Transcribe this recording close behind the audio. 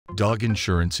Dog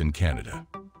insurance in Canada.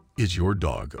 Is your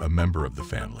dog a member of the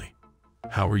family?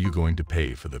 How are you going to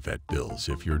pay for the vet bills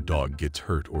if your dog gets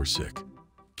hurt or sick?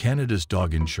 Canada's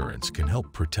dog insurance can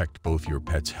help protect both your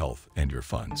pet's health and your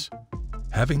funds.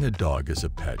 Having a dog as a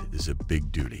pet is a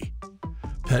big duty.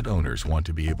 Pet owners want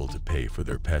to be able to pay for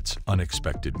their pets'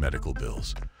 unexpected medical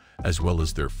bills, as well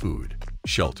as their food,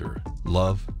 shelter,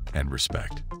 love, and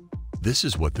respect. This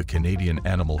is what the Canadian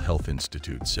Animal Health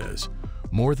Institute says.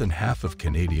 More than half of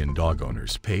Canadian dog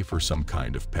owners pay for some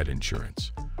kind of pet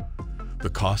insurance. The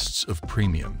costs of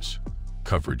premiums,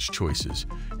 coverage choices,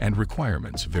 and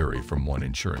requirements vary from one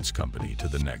insurance company to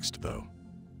the next, though.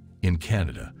 In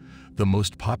Canada, the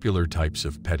most popular types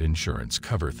of pet insurance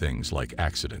cover things like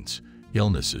accidents,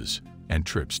 illnesses, and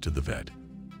trips to the vet.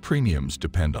 Premiums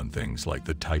depend on things like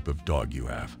the type of dog you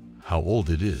have, how old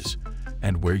it is,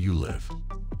 and where you live.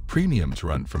 Premiums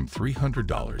run from $300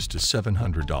 to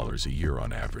 $700 a year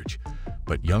on average,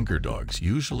 but younger dogs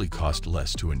usually cost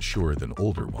less to insure than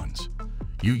older ones.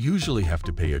 You usually have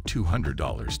to pay a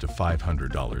 $200 to $500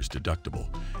 deductible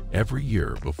every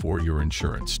year before your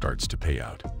insurance starts to pay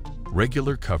out.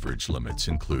 Regular coverage limits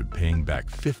include paying back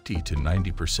 50 to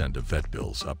 90% of vet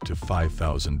bills up to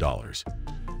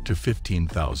 $5,000 to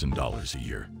 $15,000 a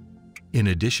year. In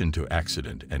addition to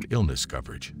accident and illness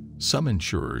coverage, some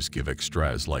insurers give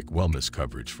extras like wellness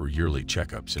coverage for yearly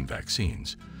checkups and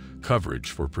vaccines,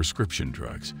 coverage for prescription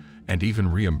drugs, and even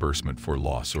reimbursement for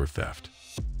loss or theft.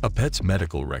 A pet's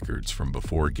medical records from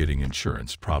before getting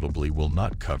insurance probably will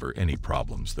not cover any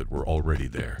problems that were already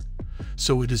there,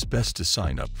 so it is best to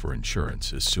sign up for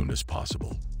insurance as soon as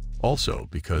possible. Also,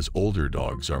 because older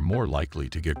dogs are more likely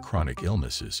to get chronic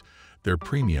illnesses, their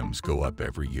premiums go up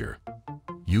every year.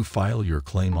 You file your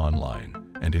claim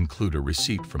online and include a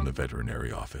receipt from the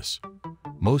veterinary office.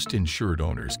 Most insured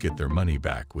owners get their money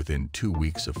back within 2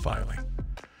 weeks of filing.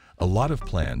 A lot of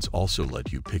plans also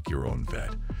let you pick your own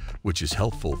vet, which is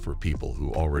helpful for people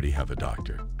who already have a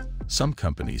doctor. Some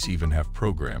companies even have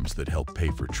programs that help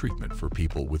pay for treatment for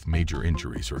people with major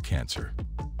injuries or cancer.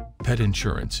 Pet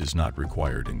insurance is not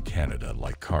required in Canada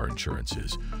like car insurance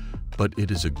is, but it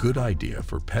is a good idea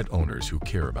for pet owners who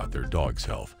care about their dog's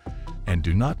health and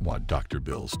do not want doctor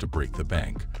bills to break the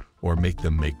bank or make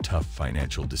them make tough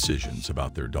financial decisions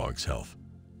about their dog's health.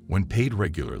 When paid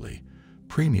regularly,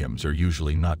 premiums are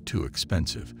usually not too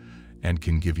expensive and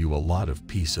can give you a lot of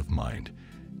peace of mind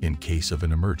in case of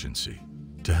an emergency.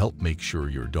 To help make sure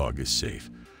your dog is safe,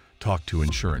 talk to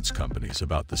insurance companies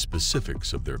about the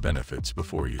specifics of their benefits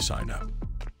before you sign up.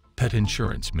 Pet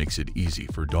insurance makes it easy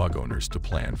for dog owners to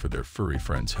plan for their furry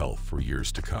friends' health for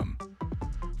years to come.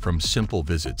 From simple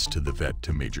visits to the vet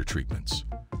to major treatments.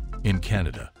 In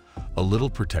Canada, a little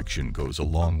protection goes a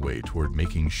long way toward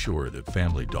making sure that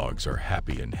family dogs are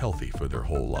happy and healthy for their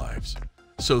whole lives.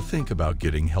 So think about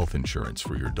getting health insurance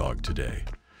for your dog today,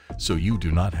 so you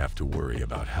do not have to worry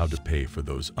about how to pay for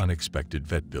those unexpected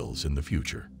vet bills in the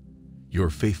future. Your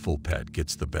faithful pet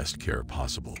gets the best care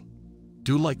possible.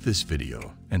 Do like this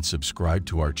video and subscribe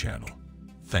to our channel.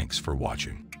 Thanks for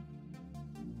watching.